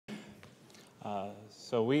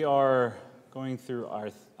So we are going through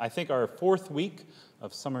our fourth week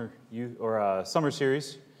of summer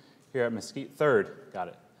series here at Mesquite.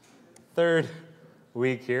 Third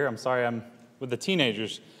week here. I'm sorry, I'm with the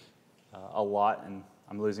teenagers a lot, and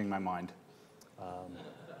I'm losing my mind.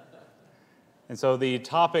 And so the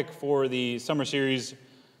topic for the summer series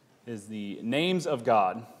is the names of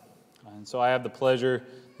God. And so I have the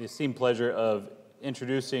esteemed pleasure of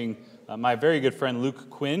introducing my very good friend Luke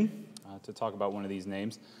Quinn to talk about one of these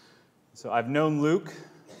names. So I've known Luke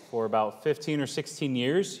for about 15 or 16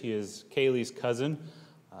 years. He is Kaylee's cousin.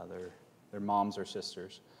 Their moms are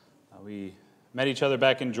sisters. We met each other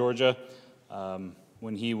back in Georgia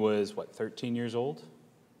when he was, 13 years old,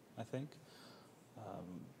 I think.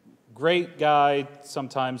 Great guy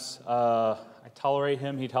sometimes. I tolerate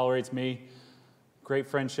him. He tolerates me. Great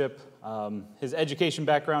friendship. His education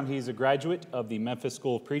background, he's a graduate of the Memphis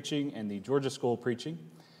School of Preaching and the Georgia School of Preaching.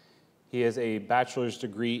 He has a bachelor's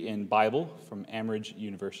degree in Bible from Amherst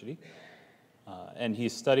University. And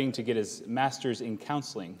he's studying to get his master's in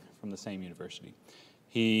counseling from the same university.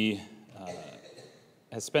 He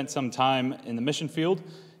has spent some time in the mission field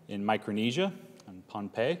in Micronesia, on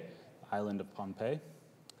Pohnpei, island of Pohnpei.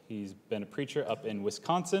 He's been a preacher up in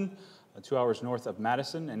Wisconsin, 2 hours north of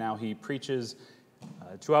Madison, and now he preaches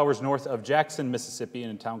 2 hours north of Jackson, Mississippi, in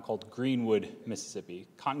a town called Greenwood, Mississippi,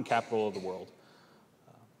 cotton capital of the world,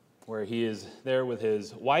 where he is there with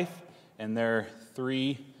his wife and their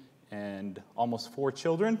 3 and almost 4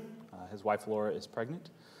 children. His wife, Laura, is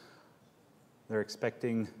pregnant. They're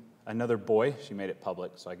expecting another boy. She made it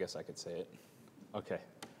public, so I guess I could say it. Okay,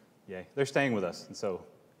 yay. They're staying with us, and so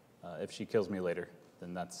if she kills me later,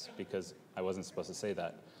 then that's because I wasn't supposed to say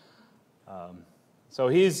that. So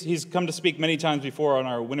he's come to speak many times before on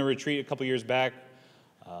our winter retreat a couple years back,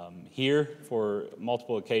 here for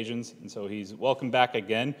multiple occasions, and so he's welcome back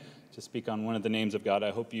again to speak on one of the names of God.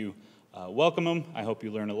 I hope you welcome him. I hope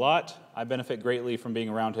you learn a lot. I benefit greatly from being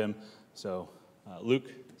around him. So, Luke,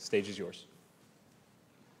 stage is yours.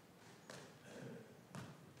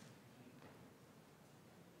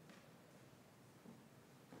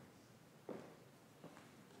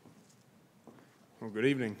 Well, good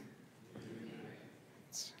evening.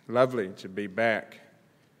 It's lovely to be back.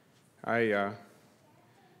 I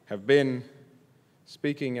have been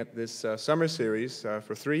speaking at this summer series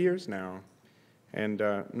for 3 years now, and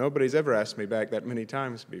nobody's ever asked me back that many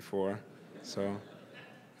times before, so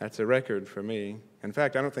that's a record for me. In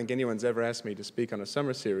fact, I don't think anyone's ever asked me to speak on a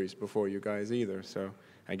summer series before you guys either, so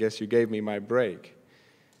I guess you gave me my break.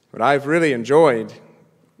 But I've really enjoyed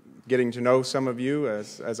getting to know some of you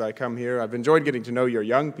as I come here. I've enjoyed getting to know your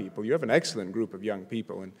young people. You have an excellent group of young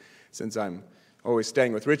people, and since I'm always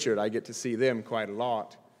staying with Richard, I get to see them quite a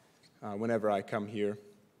lot whenever I come here.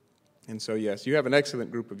 And so, yes, you have an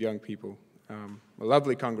excellent group of young people, a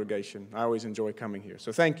lovely congregation. I always enjoy coming here,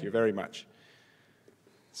 so thank you very much.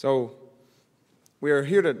 So we are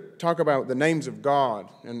here to talk about the names of God,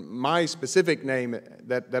 and my specific name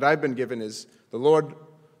that I've been given is the Lord,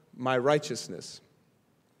 my righteousness.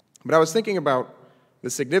 But I was thinking about the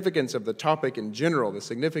significance of the topic in general, the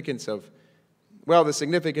significance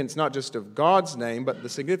not just of God's name, but the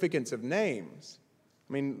significance of names.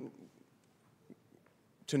 I mean,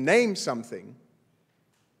 to name something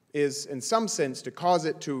is, in some sense, to cause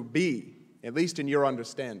it to be, at least in your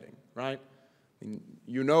understanding, right? I mean,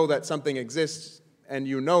 you know that something exists, and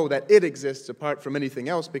you know that it exists apart from anything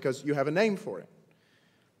else because you have a name for it.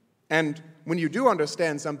 And when you do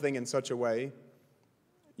understand something in such a way,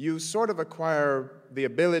 you sort of acquire the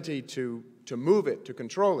ability to move it, to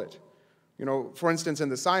control it. You know, for instance, in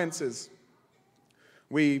the sciences,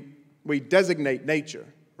 we designate nature,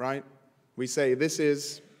 right? We say this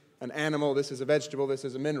is an animal, this is a vegetable, this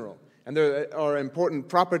is a mineral. And there are important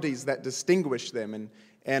properties that distinguish them,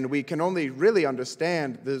 and we can only really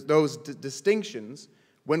understand those distinctions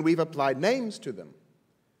when we've applied names to them.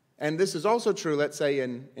 And this is also true, let's say,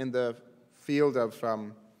 in the field of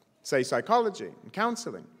say, psychology and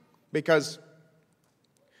counseling, because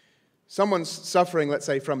someone's suffering, let's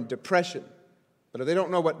say, from depression, but if they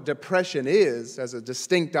don't know what depression is as a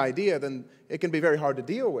distinct idea, then it can be very hard to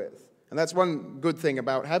deal with. And that's one good thing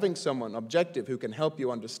about having someone objective who can help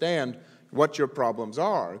you understand what your problems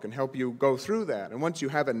are, who can help you go through that. And once you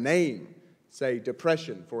have a name, say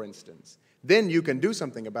depression, for instance, then you can do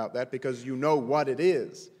something about that because you know what it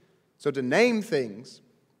is. So to name things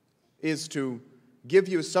is to give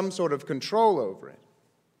you some sort of control over it.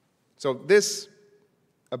 So this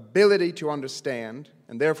ability to understand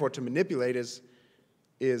and therefore to manipulate is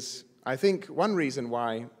I think, one reason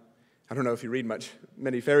why, I don't know if you read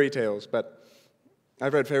many fairy tales, but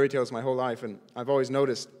I've read fairy tales my whole life, and I've always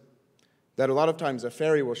noticed that a lot of times a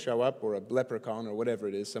fairy will show up, or a leprechaun, or whatever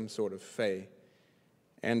it is, some sort of fae,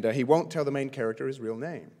 and he won't tell the main character his real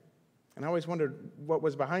name. And I always wondered what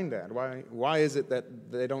was behind that. Why is it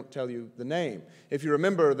that they don't tell you the name? If you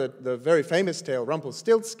remember the very famous tale,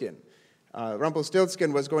 Rumpelstiltskin,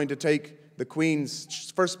 Rumpelstiltskin was going to take the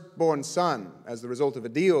queen's firstborn son as the result of a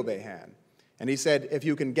deal they had. And he said, if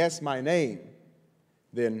you can guess my name,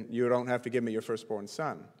 then you don't have to give me your firstborn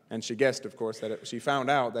son. And she guessed, of course, that she found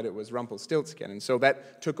out that it was Rumpelstiltskin. And so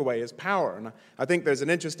that took away his power. And I think there's an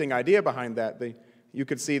interesting idea behind that. You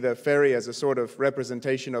could see the fairy as a sort of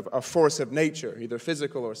representation of a force of nature, either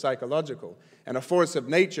physical or psychological. And a force of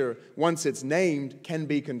nature, once it's named, can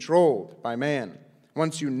be controlled by man.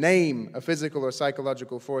 Once you name a physical or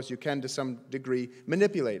psychological force, you can, to some degree,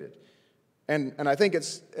 manipulate it. And I think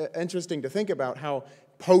it's interesting to think about how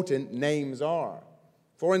potent names are.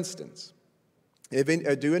 For instance,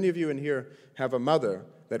 do any of you in here have a mother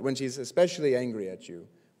that when she's especially angry at you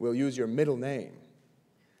will use your middle name?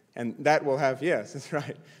 And that will have, yes, that's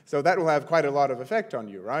right. So that will have quite a lot of effect on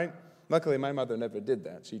you, right? Luckily, my mother never did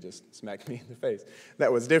that. She just smacked me in the face.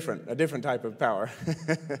 That was different, a different type of power.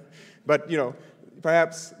 But,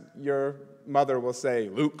 perhaps your mother will say,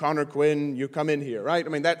 Luke Connor Quinn, you come in here, right? I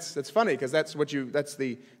mean, that's funny because that's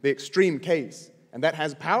the extreme case. And that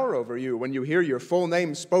has power over you when you hear your full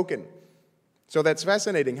name spoken. So that's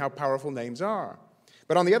fascinating how powerful names are.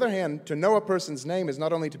 But on the other hand, to know a person's name is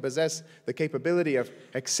not only to possess the capability of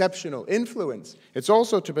exceptional influence, it's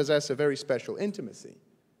also to possess a very special intimacy.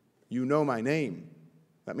 You know my name.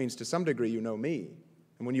 That means to some degree you know me.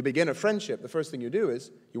 And when you begin a friendship, the first thing you do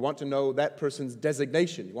is you want to know that person's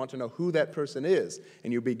designation. You want to know who that person is.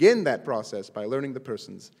 And you begin that process by learning the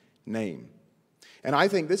person's name. And I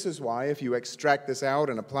think this is why, if you extract this out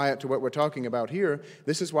and apply it to what we're talking about here,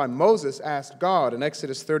 this is why Moses asked God in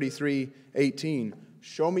Exodus 33:18,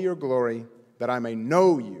 show me your glory that I may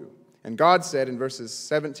know you. And God said in verses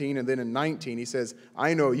 17 and then in 19, he says,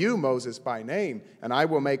 I know you, Moses, by name, and I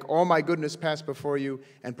will make all my goodness pass before you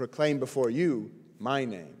and proclaim before you my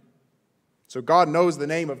name. So God knows the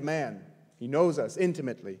name of man. He knows us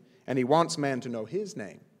intimately, and he wants man to know his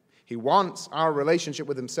name. He wants our relationship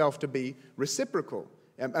with himself to be reciprocal,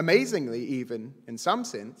 amazingly even, in some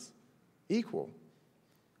sense, equal.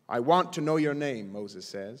 I want to know your name, Moses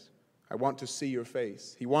says. I want to see your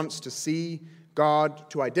face. He wants to see God,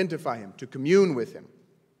 to identify him, to commune with him,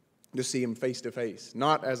 to see him face to face,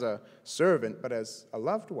 not as a servant, but as a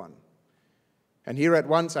loved one. And here at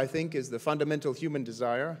once, I think, is the fundamental human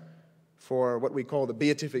desire for what we call the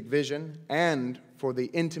beatific vision and for the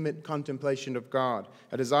intimate contemplation of God,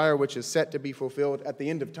 a desire which is set to be fulfilled at the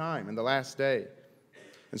end of time, in the last day.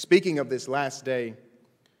 And speaking of this last day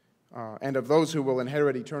and of those who will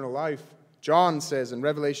inherit eternal life, John says in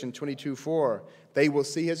Revelation 22:4, they will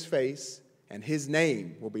see his face and his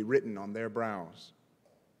name will be written on their brows.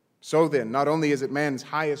 So then, not only is it man's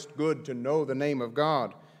highest good to know the name of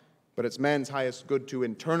God, but it's man's highest good to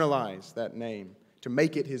internalize that name, to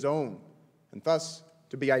make it his own, and thus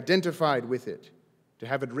to be identified with it, to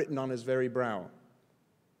have it written on his very brow.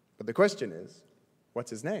 But the question is, what's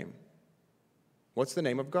his name? What's the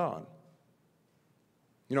name of God?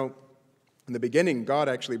 In the beginning, God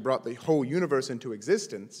actually brought the whole universe into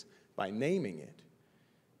existence by naming it.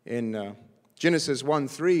 In Genesis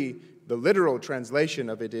 1:3, the literal translation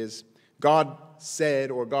of it is, God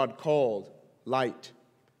said or God called light,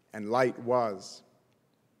 and light was.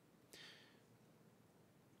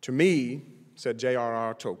 To me, said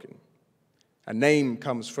J.R.R. Tolkien, a name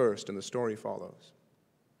comes first and the story follows.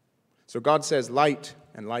 So God says light,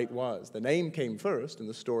 and light was. The name came first and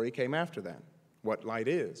the story came after that. What light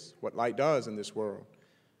is, what light does in this world.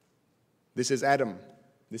 This is Adam,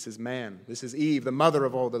 this is man, this is Eve, the mother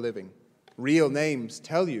of all the living. Real names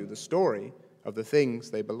tell you the story of the things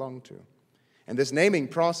they belong to. And this naming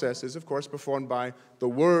process is, of course, performed by the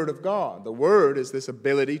Word of God. The Word is this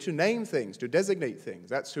ability to name things, to designate things.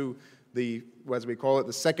 That's who as we call it,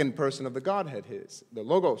 the second person of the Godhead is, the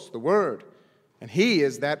Logos, the Word. And he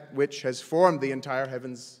is that which has formed the entire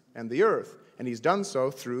heavens and the earth. And he's done so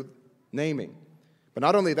through naming. But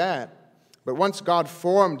not only that, but once God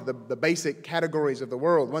formed the basic categories of the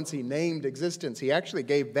world, once he named existence, he actually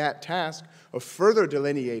gave that task of further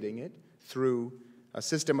delineating it through a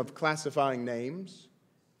system of classifying names,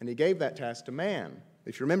 and he gave that task to man.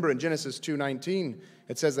 If you remember in Genesis 2:19,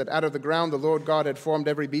 it says that out of the ground the Lord God had formed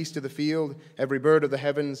every beast of the field, every bird of the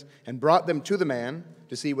heavens, and brought them to the man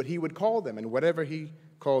to see what he would call them. And whatever he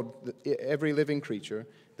called every living creature,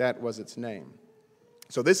 that was its name.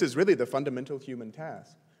 So this is really the fundamental human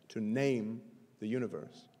task, to name the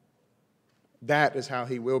universe. That is how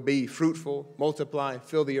he will be fruitful, multiply,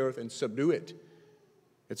 fill the earth, and subdue it.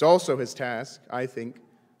 It's also his task, I think,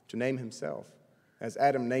 to name himself, as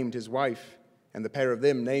Adam named his wife, and the pair of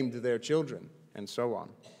them named their children, and so on.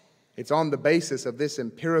 It's on the basis of this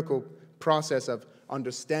empirical process of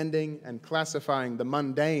understanding and classifying the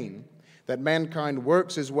mundane that mankind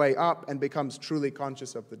works his way up and becomes truly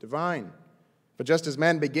conscious of the divine. But just as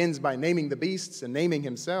man begins by naming the beasts and naming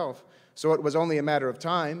himself, so it was only a matter of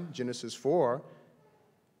time, Genesis 4,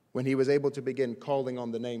 when he was able to begin calling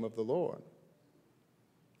on the name of the Lord.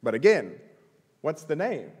 But again, what's the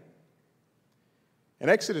name? In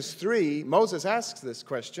Exodus 3, Moses asks this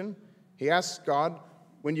question. He asks God,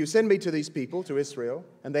 when you send me to these people, to Israel,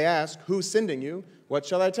 and they ask, who's sending you? What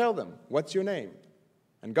shall I tell them? What's your name?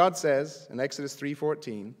 And God says in Exodus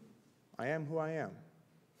 3:14, I am who I am.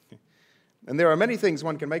 And there are many things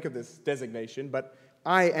one can make of this designation, but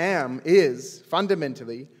I am is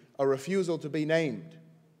fundamentally a refusal to be named.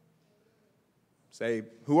 Say,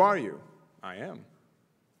 who are you? I am.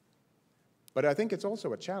 But I think it's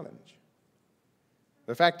also a challenge.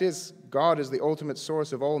 The fact is, God is the ultimate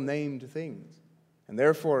source of all named things, and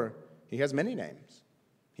therefore he has many names.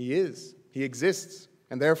 He is, he exists,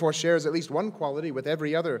 and therefore shares at least one quality with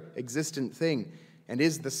every other existent thing, and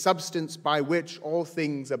is the substance by which all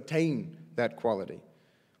things obtain that quality.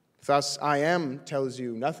 Thus, I am tells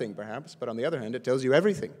you nothing, perhaps, but on the other hand, it tells you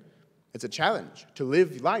everything. It's a challenge to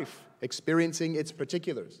live life, experiencing its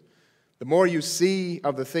particulars. The more you see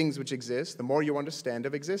of the things which exist, the more you understand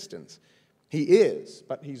of existence. He is,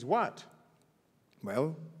 but he's what?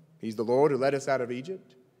 Well, he's the Lord who led us out of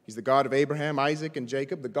Egypt. He's the God of Abraham, Isaac, and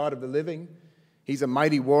Jacob, the God of the living. He's a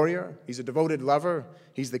mighty warrior. He's a devoted lover.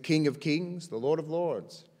 He's the King of kings, the Lord of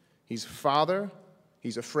lords. He's Father.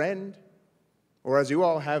 He's a friend. Or as you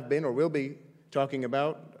all have been or will be talking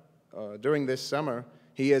about during this summer,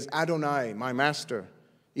 he is Adonai, my master,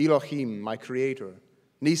 Elohim, my creator,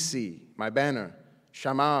 Nisi, my banner,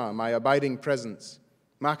 Shammah, my abiding presence,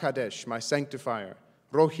 Makadesh, my sanctifier,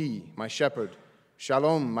 Rohi, my shepherd,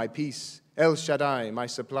 Shalom, my peace, El Shaddai, my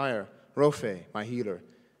supplier, Rophe, my healer.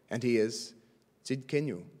 And he is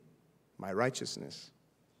Tsidkenu, my righteousness.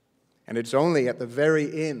 And it's only at the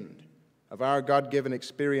very end of our God-given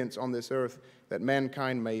experience on this earth that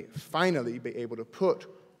mankind may finally be able to put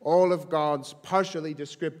all of God's partially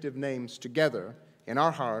descriptive names together in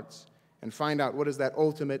our hearts and find out what is that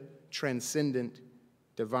ultimate, transcendent,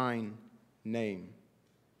 divine name.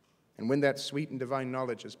 And when that sweet and divine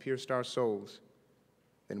knowledge has pierced our souls,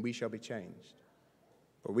 then we shall be changed.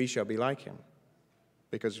 For we shall be like him,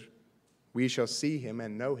 because we shall see him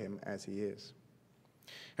and know him as he is.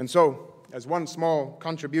 And so, as one small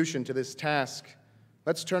contribution to this task,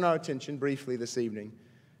 let's turn our attention briefly this evening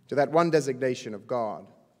to that one designation of God,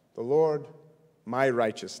 the Lord, my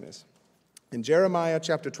righteousness. In Jeremiah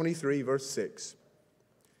chapter 23, verse 6,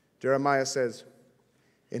 Jeremiah says,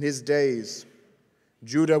 in his days,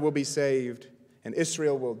 Judah will be saved, and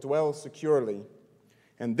Israel will dwell securely.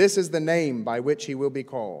 And this is the name by which he will be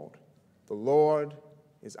called. The Lord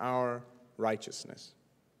is our righteousness.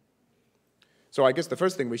 So I guess the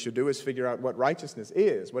first thing we should do is figure out what righteousness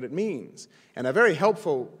is, what it means. And a very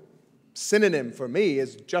helpful synonym for me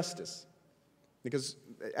is justice. Because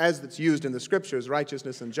as it's used in the scriptures,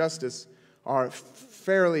 righteousness and justice are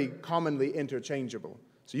fairly commonly interchangeable.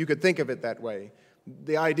 So you could think of it that way.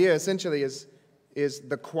 The idea essentially is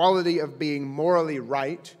the quality of being morally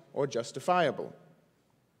right or justifiable.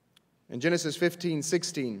 In Genesis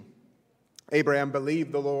 15:16, Abraham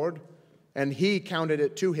believed the Lord, and he counted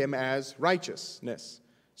it to him as righteousness.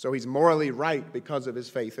 So he's morally right because of his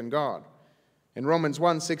faith in God. In Romans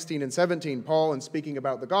 1:16 and 17, Paul, in speaking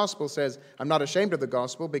about the gospel, says, I'm not ashamed of the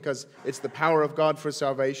gospel because it's the power of God for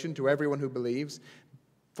salvation to everyone who believes.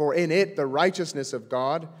 For in it the righteousness of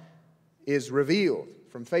God is revealed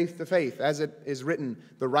from faith to faith. As it is written,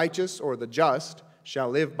 the righteous or the just shall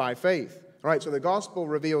live by faith. All right, so the gospel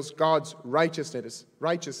reveals God's righteousness.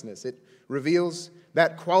 It reveals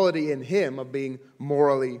that quality in him of being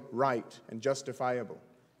morally right and justifiable.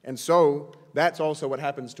 And so that's also what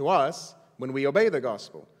happens to us when we obey the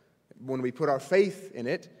gospel. When we put our faith in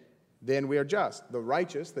it, then we are just. The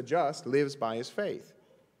righteous, the just, lives by his faith.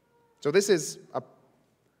 So this is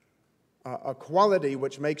a quality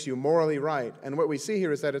which makes you morally right. And what we see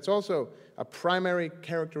here is that it's also a primary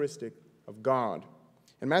characteristic of God.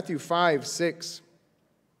 In Matthew 5:6,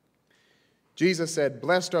 Jesus said,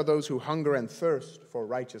 blessed are those who hunger and thirst for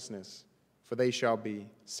righteousness, for they shall be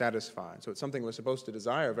satisfied. So it's something we're supposed to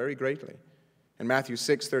desire very greatly. In Matthew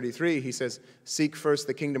 6:33, he says, seek first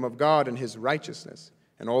the kingdom of God and his righteousness,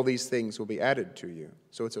 and all these things will be added to you.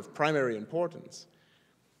 So it's of primary importance.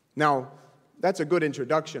 Now, that's a good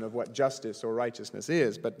introduction of what justice or righteousness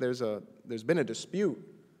is, but there's been a dispute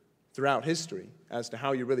throughout history as to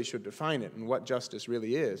how you really should define it and what justice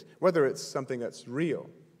really is, whether it's something that's real.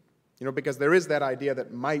 Because there is that idea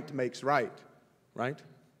that might makes right?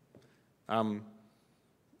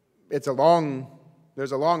 There's a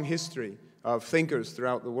long history of thinkers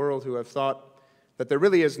throughout the world who have thought that there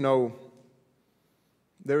is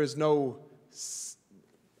no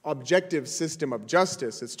objective system of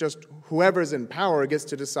justice. It's just whoever's in power gets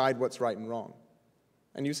to decide what's right and wrong.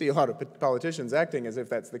 And you see a lot of politicians acting as if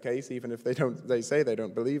that's the case, even if they say they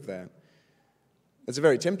don't believe that. It's a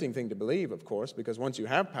very tempting thing to believe, of course, because once you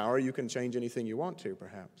have power, you can change anything you want to,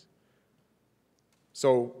 perhaps.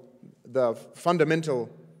 So the fundamental,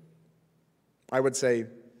 I would say,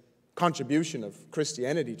 contribution of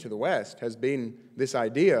Christianity to the West has been this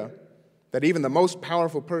idea that even the most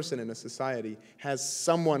powerful person in a society has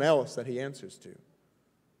someone else that he answers to.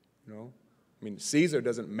 Caesar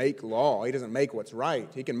doesn't make law. He doesn't make what's right.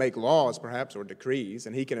 He can make laws, perhaps, or decrees,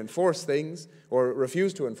 and he can enforce things or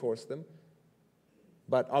refuse to enforce them.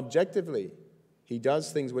 But objectively, he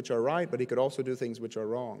does things which are right, but he could also do things which are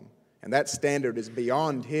wrong. And that standard is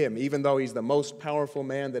beyond him, even though he's the most powerful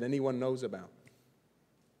man that anyone knows about.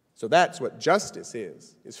 So that's what justice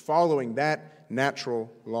is following that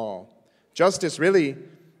natural law. Justice really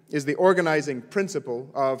is the organizing principle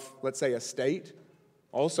of, let's say, a state.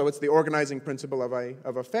 Also, it's the organizing principle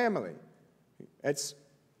of a family. It's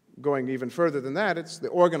going even further than that. It's the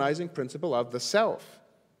organizing principle of the self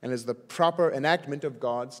and is the proper enactment of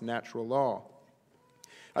God's natural law.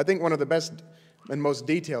 I think one of the best and most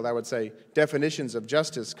detailed, I would say, definitions of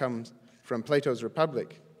justice comes from Plato's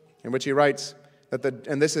Republic, in which he writes that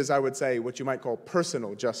and this is, I would say, what you might call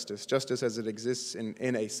personal justice, justice as it exists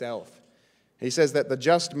in a self. He says that the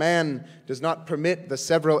just man does not permit the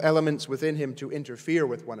several elements within him to interfere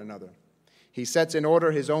with one another. He sets in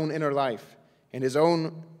order his own inner life and is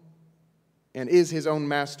his own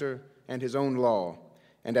master and his own law,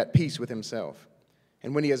 and at peace with himself.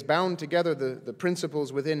 And when he has bound together the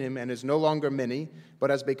principles within him and is no longer many,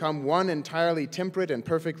 but has become one entirely temperate and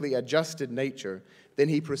perfectly adjusted nature, then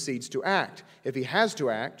he proceeds to act. If he has to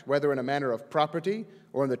act, whether in a manner of property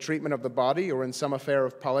or in the treatment of the body or in some affair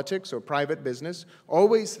of politics or private business,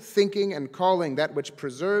 always thinking and calling that which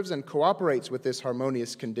preserves and cooperates with this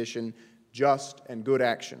harmonious condition just and good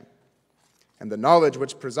action, and the knowledge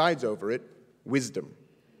which presides over it, wisdom.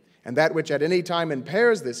 And that which at any time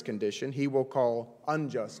impairs this condition he will call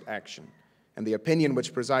unjust action, and the opinion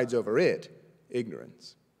which presides over it,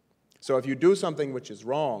 ignorance. So if you do something which is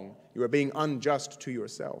wrong, you are being unjust to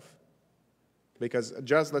yourself. Because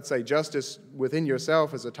let's say justice within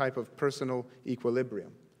yourself is a type of personal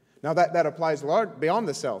equilibrium. Now that applies beyond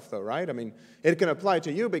the self, though, right? It can apply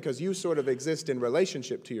to you because you sort of exist in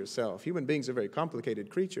relationship to yourself. Human beings are very complicated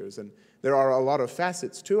creatures, and there are a lot of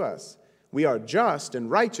facets to us. We are just and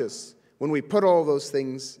righteous when we put all those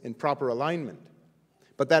things in proper alignment.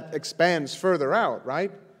 But that expands further out,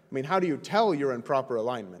 right? How do you tell you're in proper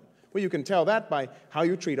alignment? Well, you can tell that by how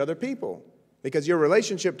you treat other people, because your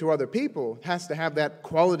relationship to other people has to have that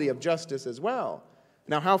quality of justice as well.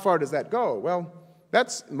 Now, how far does that go? Well,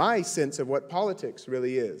 that's my sense of what politics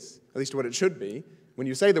really is, at least what it should be. When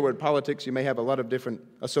you say the word politics, you may have a lot of different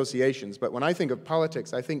associations, but when I think of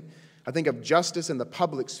politics, I think of justice in the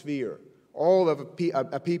public sphere, all of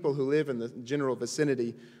a people who live in the general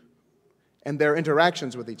vicinity and their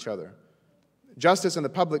interactions with each other. Justice in the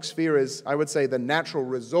public sphere is, I would say, the natural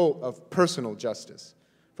result of personal justice.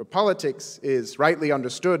 For politics is, rightly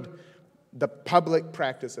understood, the public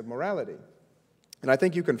practice of morality. And I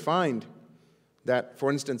think you can find that,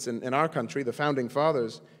 for instance, in our country, the Founding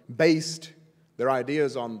Fathers based their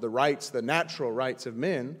ideas on the rights, the natural rights of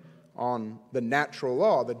men, on the natural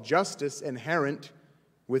law, the justice inherent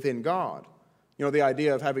within God. The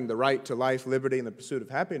idea of having the right to life, liberty, and the pursuit of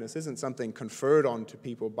happiness isn't something conferred onto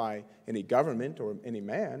people by any government or any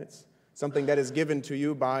man. It's something that is given to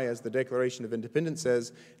you by, as the Declaration of Independence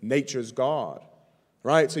says, nature's God.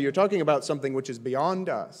 Right? So you're talking about something which is beyond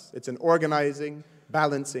us. It's an organizing,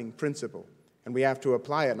 balancing principle. And we have to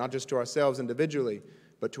apply it, not just to ourselves individually,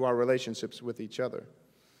 but to our relationships with each other.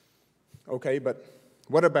 Okay, but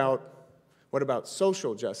what about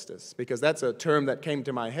social justice? Because that's a term that came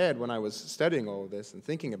to my head when I was studying all of this and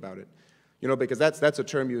thinking about it. Because that's a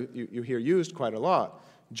term you hear used quite a lot.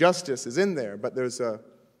 Justice is in there, but there's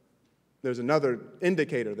another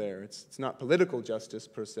indicator there. It's not political justice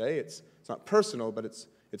per se. It's not personal, but it's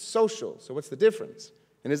social. So what's the difference?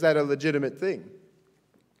 And is that a legitimate thing?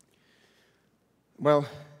 Well,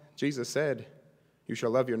 Jesus said, "You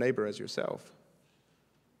shall love your neighbor as yourself."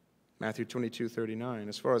 Matthew 22:39.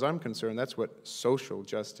 As far as I'm concerned, that's what social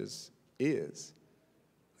justice is.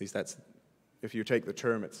 At least that's, if you take the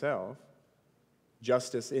term itself,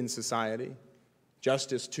 justice in society,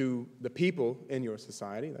 justice to the people in your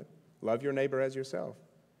society. That love your neighbor as yourself.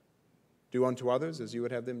 Do unto others as you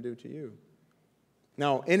would have them do to you.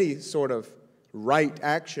 Now, any sort of right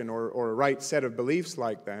action or a right set of beliefs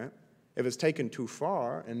like that, if it's taken too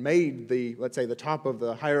far and made let's say, the top of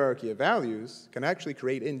the hierarchy of values, can actually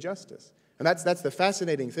create injustice. And that's the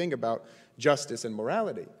fascinating thing about justice and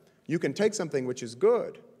morality. You can take something which is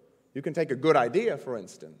good. You can take a good idea, for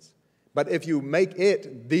instance. But if you make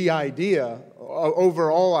it the idea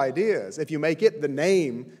over all ideas, if you make it the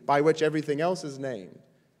name by which everything else is named,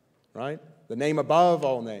 right? The name above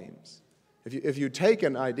all names. If you take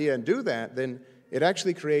an idea and do that, then it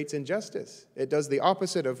actually creates injustice. It does the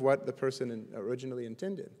opposite of what the person originally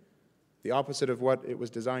intended, the opposite of what it was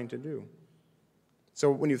designed to do.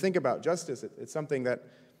 So when you think about justice, it's something that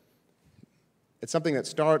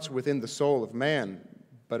starts within the soul of man,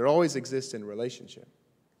 but it always exists in relationship.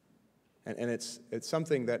 And it's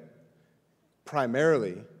something that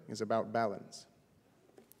primarily is about balance.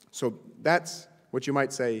 So that's what you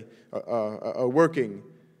might say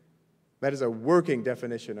that is a working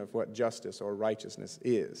definition of what justice or righteousness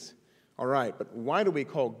is. All right, but why do we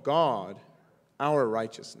call God our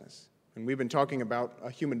righteousness? And we've been talking about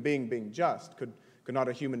a human being being just. Could not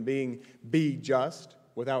a human being be just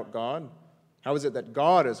without God? How is it that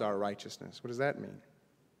God is our righteousness? What does that mean?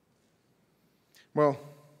 Well,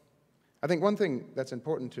 I think one thing that's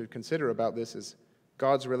important to consider about this is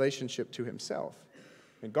God's relationship to himself.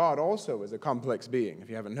 And God also is a complex being, if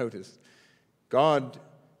you haven't noticed. God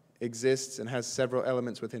exists and has several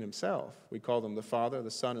elements within himself. We call them the Father,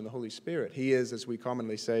 the Son, and the Holy Spirit. He is, as we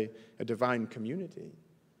commonly say, a divine community.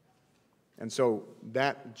 And so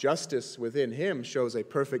that justice within him shows a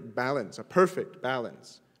perfect balance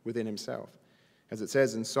within himself. As it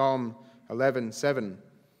says in Psalm 11:7,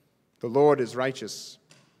 "The Lord is righteous.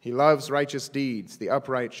 He loves righteous deeds. The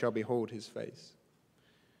upright shall behold his face."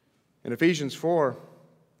 In Ephesians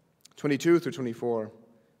 4:22-24,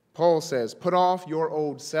 Paul says, "Put off your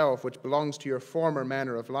old self, which belongs to your former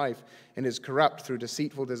manner of life and is corrupt through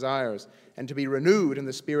deceitful desires, and to be renewed in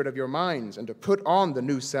the spirit of your minds, and to put on the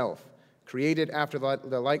new self, created after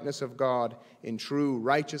the likeness of God in true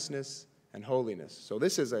righteousness and holiness." So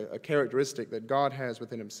this is a characteristic that God has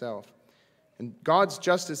within himself. And God's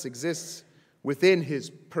justice exists within his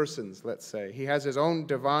persons, let's say. He has his own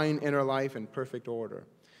divine inner life in perfect order.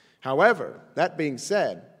 However, that being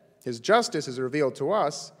said, his justice is revealed to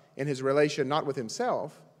us in his relation not with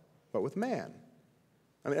himself, but with man.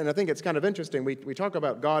 And I think it's kind of interesting. We talk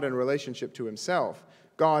about God in relationship to himself,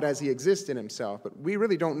 God as he exists in himself, but we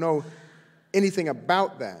really don't know anything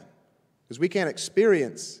about that because we can't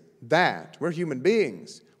experience that. We're human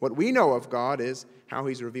beings. What we know of God is how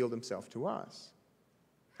he's revealed himself to us.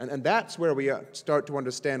 And that's where we start to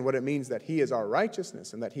understand what it means that he is our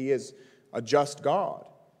righteousness and that he is a just God,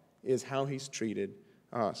 is how he's treated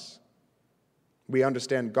us. We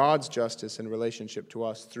understand God's justice in relationship to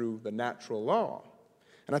us through the natural law.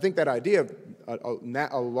 And I think that idea of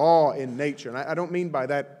a law in nature, and I don't mean by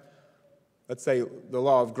that, let's say, the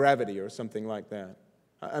law of gravity or something like that.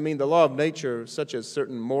 I mean the law of nature, such as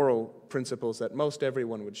certain moral principles that most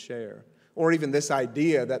everyone would share. Or even this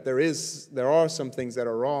idea that there are some things that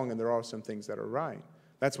are wrong and there are some things that are right.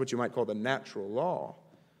 That's what you might call the natural law.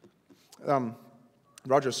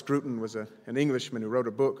 Roger Scruton was an Englishman who wrote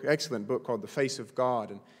a book, excellent book called The Face of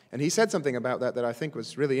God. And he said something about that I think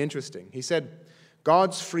was really interesting. He said,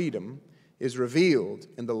 "God's freedom is revealed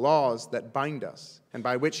in the laws that bind us, and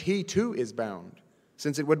by which he too is bound,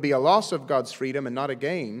 since it would be a loss of God's freedom and not a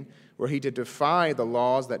gain were he to defy the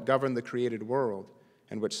laws that govern the created world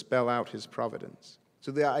and which spell out his providence."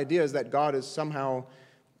 So the idea is that God is somehow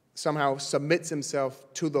submits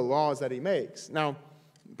himself to the laws that he makes. Now,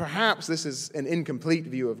 perhaps this is an incomplete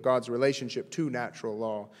view of God's relationship to natural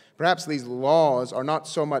law. Perhaps these laws are not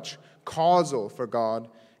so much causal for God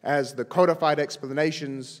as the codified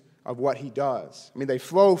explanations of what he does. I mean, they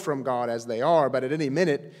flow from God as they are, but at any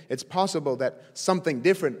minute, it's possible that something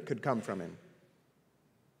different could come from him.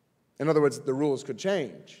 In other words, the rules could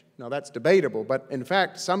change. Now, that's debatable, but in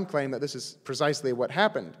fact, some claim that this is precisely what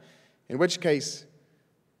happened, in which case,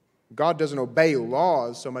 God doesn't obey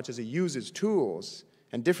laws so much as he uses tools,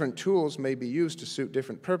 and different tools may be used to suit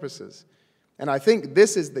different purposes. And I think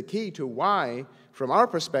this is the key to why, from our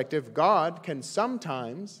perspective, God can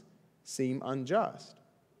sometimes seem unjust.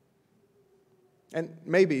 And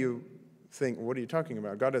maybe you think, what are you talking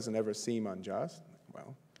about? God doesn't ever seem unjust.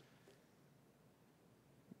 Well,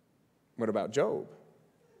 what about Job?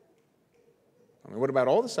 I mean, what about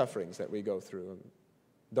all the sufferings that we go through?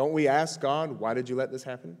 Don't we ask God, why did you let this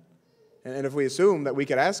happen? And if we assume that we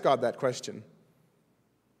could ask God that question,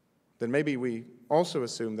 then maybe we also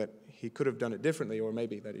assume that he could have done it differently, or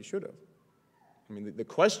maybe that he should have. I mean, the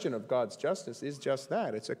question of God's justice is just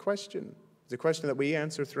that. It's a question. It's a question that we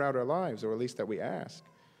answer throughout our lives, or at least that we ask.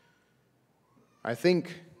 I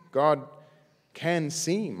think God can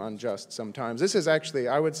seem unjust sometimes. This is actually,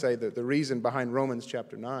 I would say, the reason behind Romans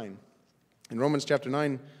chapter 9. In Romans chapter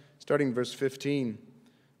 9, starting verse 15,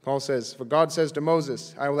 Paul says, "For God says to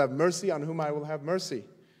Moses, I will have mercy on whom I will have mercy.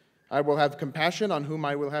 I will have compassion on whom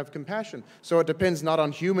I will have compassion." So it depends not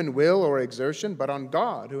on human will or exertion, but on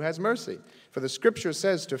God who has mercy. For the scripture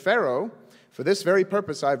says to Pharaoh, "For this very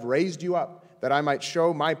purpose I've raised you up, that I might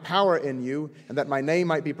show my power in you, and that my name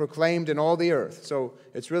might be proclaimed in all the earth." So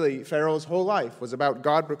it's really Pharaoh's whole life was about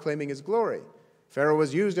God proclaiming his glory. Pharaoh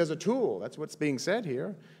was used as a tool. That's what's being said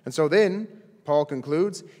here. And so then, Paul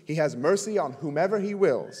concludes, he has mercy on whomever he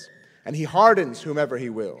wills, and he hardens whomever he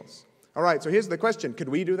wills. All right, so here's the question. Could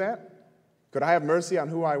we do that? Could I have mercy on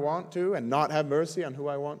who I want to and not have mercy on who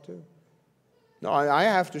I want to? No, I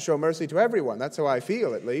have to show mercy to everyone. That's how I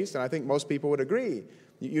feel, at least, and I think most people would agree.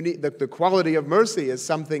 You need the quality of mercy is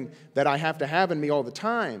something that I have to have in me all the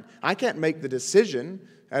time. I can't make the decision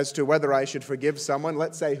as to whether I should forgive someone,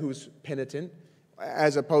 let's say who's penitent,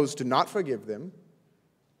 as opposed to not forgive them.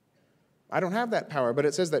 I don't have that power, but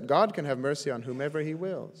it says that God can have mercy on whomever he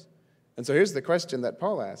wills. And so here's the question that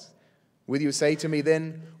Paul asks. Will you say to me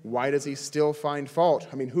then, why does he still find fault?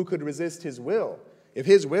 I mean, who could resist his will? If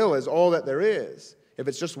his will is all that there is, if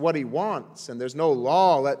it's just what he wants, and there's no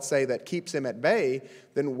law, let's say, that keeps him at bay,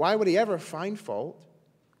 then why would he ever find fault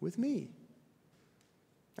with me?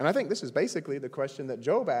 And I think this is basically the question that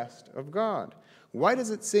Job asked of God. Why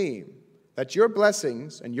does it seem that your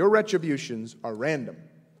blessings and your retributions are random,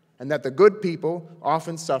 and that the good people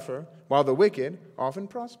often suffer, while the wicked often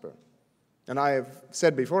prosper? And I have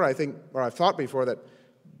said before, I think, or I've thought before, that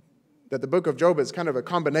the book of Job is kind of a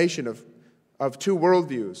combination of two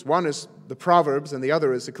worldviews. One is the Proverbs, and the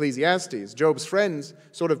other is Ecclesiastes. Job's friends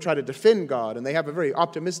sort of try to defend God, and they have a very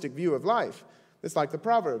optimistic view of life. It's like the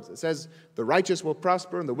Proverbs. It says, the righteous will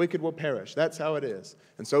prosper and the wicked will perish. That's how it is.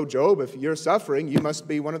 And so, Job, if you're suffering, you must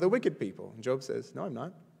be one of the wicked people. And Job says, no, I'm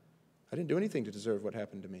not. I didn't do anything to deserve what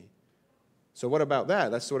happened to me. So what about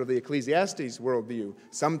that? That's sort of the Ecclesiastes worldview.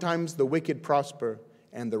 Sometimes the wicked prosper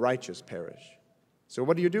and the righteous perish. So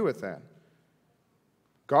what do you do with that?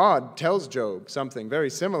 God tells Job something very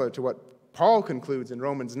similar to what Paul concludes in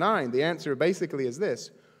Romans 9. The answer basically is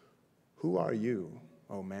this: who are you,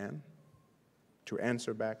 O man, to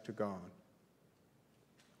answer back to God?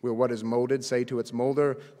 Will what is molded say to its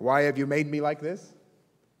molder, why have you made me like this?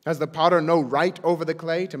 Has the potter no right over the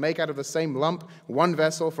clay to make out of the same lump one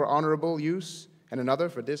vessel for honorable use and another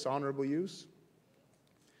for dishonorable use?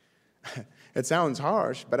 It sounds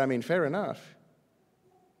harsh, but I mean, fair enough.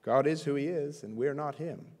 God is who he is, and we're not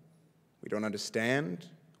him. We don't understand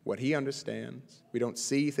what he understands. We don't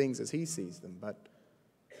see things as he sees them,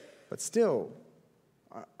 but still,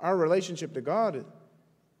 our relationship to God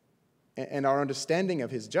and our understanding of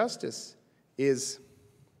his justice is,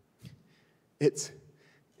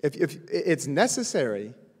 it's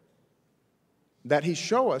necessary that he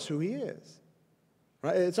show us who he is.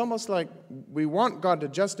 Right? It's almost like we want God to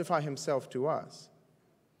justify himself to us.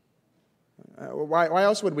 Why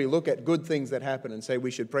else would we look at good things that happen and say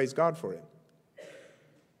we should praise God for it?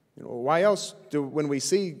 Why else when we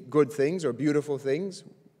see good things or beautiful things,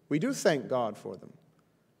 we do thank God for them?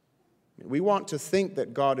 We want to think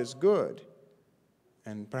that God is good.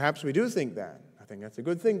 And perhaps we do think that. I think that's a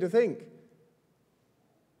good thing to think.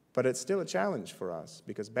 But it's still a challenge for us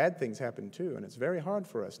because bad things happen too, and it's very hard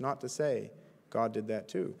for us not to say God did that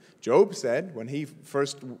too. Job said when he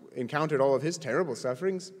first encountered all of his terrible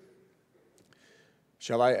sufferings,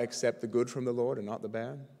 shall I accept the good from the Lord and not the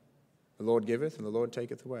bad? The Lord giveth and the Lord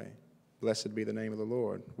taketh away. Blessed be the name of the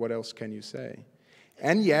Lord. What else can you say?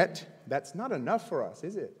 And yet, that's not enough for us,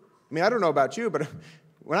 is it? I mean, I don't know about you, but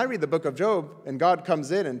when I read the book of Job and God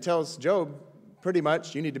comes in and tells Job, pretty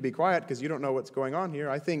much, you need to be quiet because you don't know what's going on here,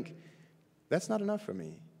 I think that's not enough for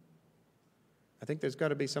me. I think there's got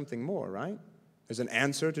to be something more, right? There's an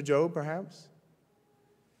answer to Job, perhaps?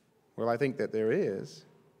 Well, I think that there is.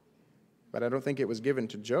 But I don't think it was given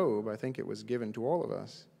to Job. I think it was given to all of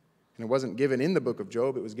us. And it wasn't given in the book of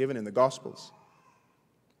Job. It was given in the Gospels.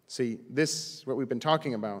 See, this, what we've been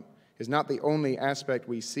talking about, is not the only aspect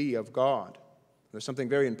we see of God. There's something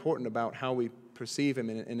very important about how we perceive him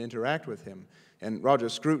and interact with him. And Roger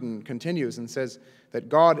Scruton continues and says that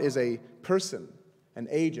God is a person, an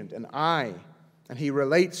agent, an I, And he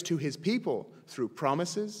relates to his people through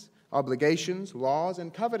promises, obligations, laws,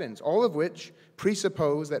 and covenants, all of which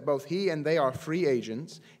presuppose that both he and they are free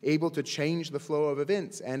agents, able to change the flow of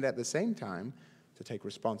events, and at the same time, to take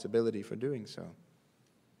responsibility for doing so.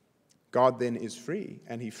 God then is free,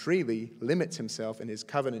 and he freely limits himself in his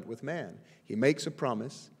covenant with man. He makes a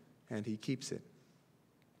promise, and he keeps it.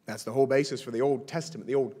 That's the whole basis for the Old Testament,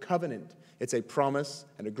 the Old Covenant. It's a promise,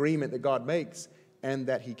 an agreement that God makes, and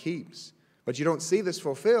that he keeps. But you don't see this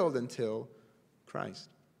fulfilled until Christ.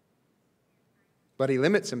 But he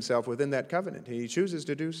limits himself within that covenant. He chooses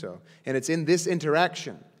to do so. And it's in this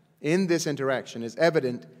interaction is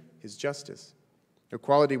evident his justice, a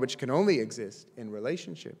quality which can only exist in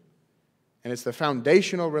relationship. And it's the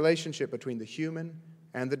foundational relationship between the human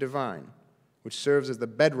and the divine, which serves as the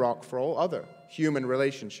bedrock for all other human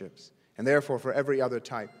relationships, and therefore for every other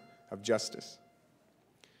type of justice.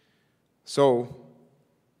 So,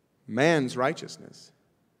 man's righteousness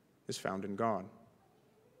is found in God.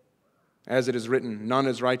 As it is written, none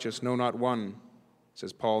is righteous, no, not one,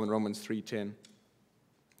 says Paul in Romans 3:10.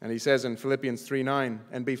 And he says in Philippians 3:9,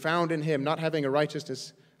 and be found in him, not having a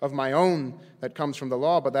righteousness of my own that comes from the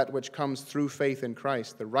law, but that which comes through faith in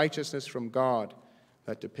Christ, the righteousness from God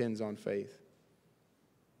that depends on faith.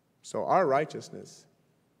 So our righteousness,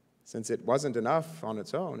 since it wasn't enough on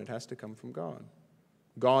its own, it has to come from God.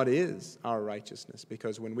 God is our righteousness,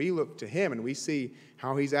 because when we look to him and we see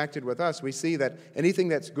how he's acted with us, we see that anything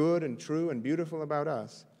that's good and true and beautiful about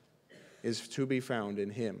us is to be found in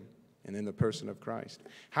him and in the person of Christ.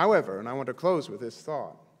 However, and I want to close with this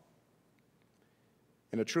thought,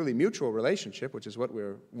 in a truly mutual relationship, which is what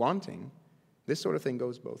we're wanting, this sort of thing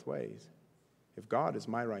goes both ways. If God is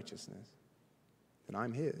my righteousness, then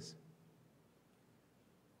I'm his.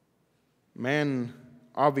 Man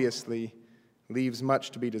obviously leaves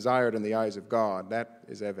much to be desired in the eyes of God. That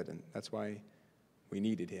is evident. That's why we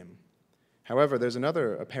needed him. However, there's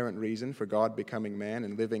another apparent reason for God becoming man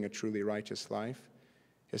and living a truly righteous life.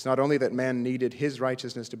 It's not only that man needed his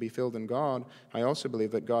righteousness to be filled in God, I also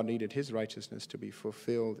believe that God needed his righteousness to be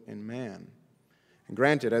fulfilled in man. And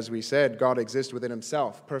granted, as we said, God exists within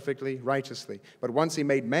himself, perfectly, righteously. But once he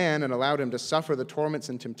made man and allowed him to suffer the torments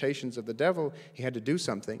and temptations of the devil, he had to do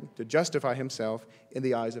something to justify himself in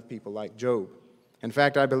the eyes of people like Job. In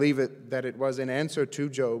fact, I believe that it was in answer to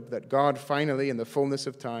Job that God finally, in the fullness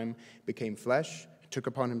of time, became flesh, took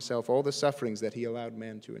upon himself all the sufferings that he allowed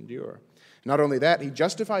man to endure. Not only that, he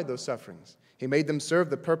justified those sufferings. He made them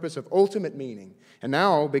serve the purpose of ultimate meaning. And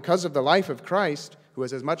now, because of the life of Christ, who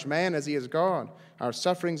is as much man as he is God, our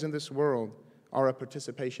sufferings in this world are a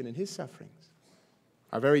participation in his sufferings.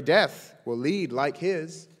 Our very death will lead, like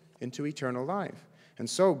his, into eternal life. And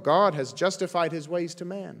so God has justified his ways to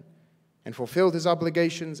man and fulfilled his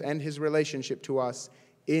obligations and his relationship to us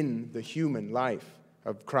in the human life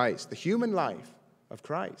of Christ, the human life of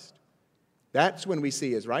Christ. That's when we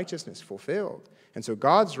see his righteousness fulfilled. And so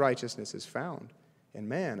God's righteousness is found in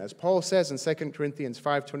man. As Paul says in 2 Corinthians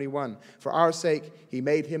 5:21, for our sake he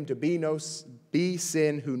made him to be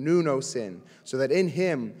sin who knew no sin, so that in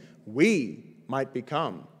him we might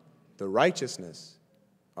become the righteousness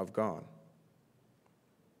of God.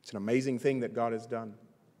 It's an amazing thing that God has done.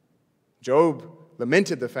 Job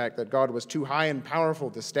lamented the fact that God was too high and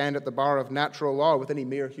powerful to stand at the bar of natural law with any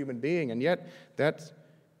mere human being, and yet that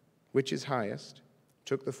which is highest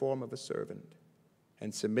took the form of a servant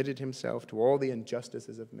and submitted himself to all the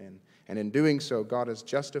injustices of men. And in doing so, God has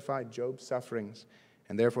justified Job's sufferings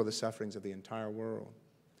and therefore the sufferings of the entire world.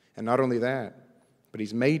 And not only that, but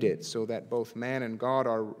he's made it so that both man and God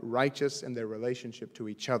are righteous in their relationship to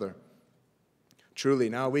each other. Truly,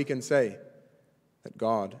 now we can say that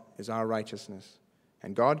God is our righteousness,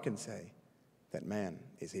 and God can say that man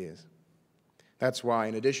is his. That's why,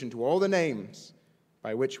 in addition to all the names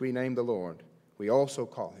by which we name the Lord, we also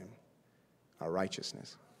call him our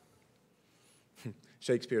righteousness.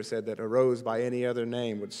 Shakespeare said that a rose by any other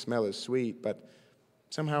name would smell as sweet, but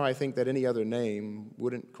somehow I think that any other name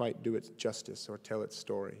wouldn't quite do it justice or tell its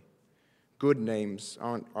story. Good names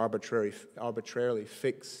aren't arbitrarily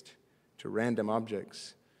fixed to random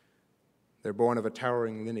objects. They're born of a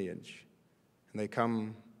towering lineage, and they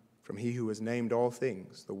come from he who has named all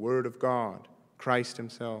things, the Word of God, Christ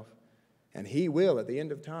himself. And he will, at the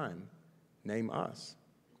end of time, name us.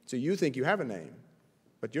 So you think you have a name,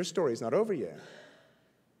 but your story is not over yet.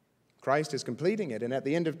 Christ is completing it, and at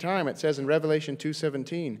the end of time, it says in Revelation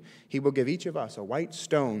 2:17, he will give each of us a white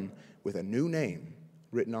stone with a new name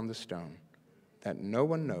written on the stone that no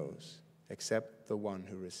one knows except the one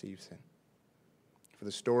who receives it. For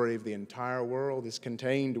the story of the entire world is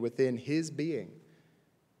contained within his being,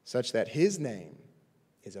 such that his name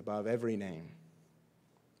is above every name.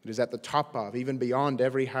 It is at the top of, even beyond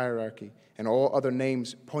every hierarchy, and all other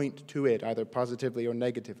names point to it, either positively or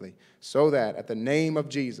negatively, so that at the name of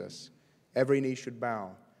Jesus, every knee should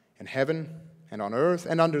bow, in heaven and on earth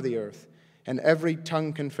and under the earth, and every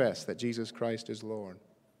tongue confess that Jesus Christ is Lord,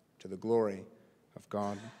 to the glory of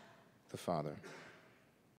God the Father.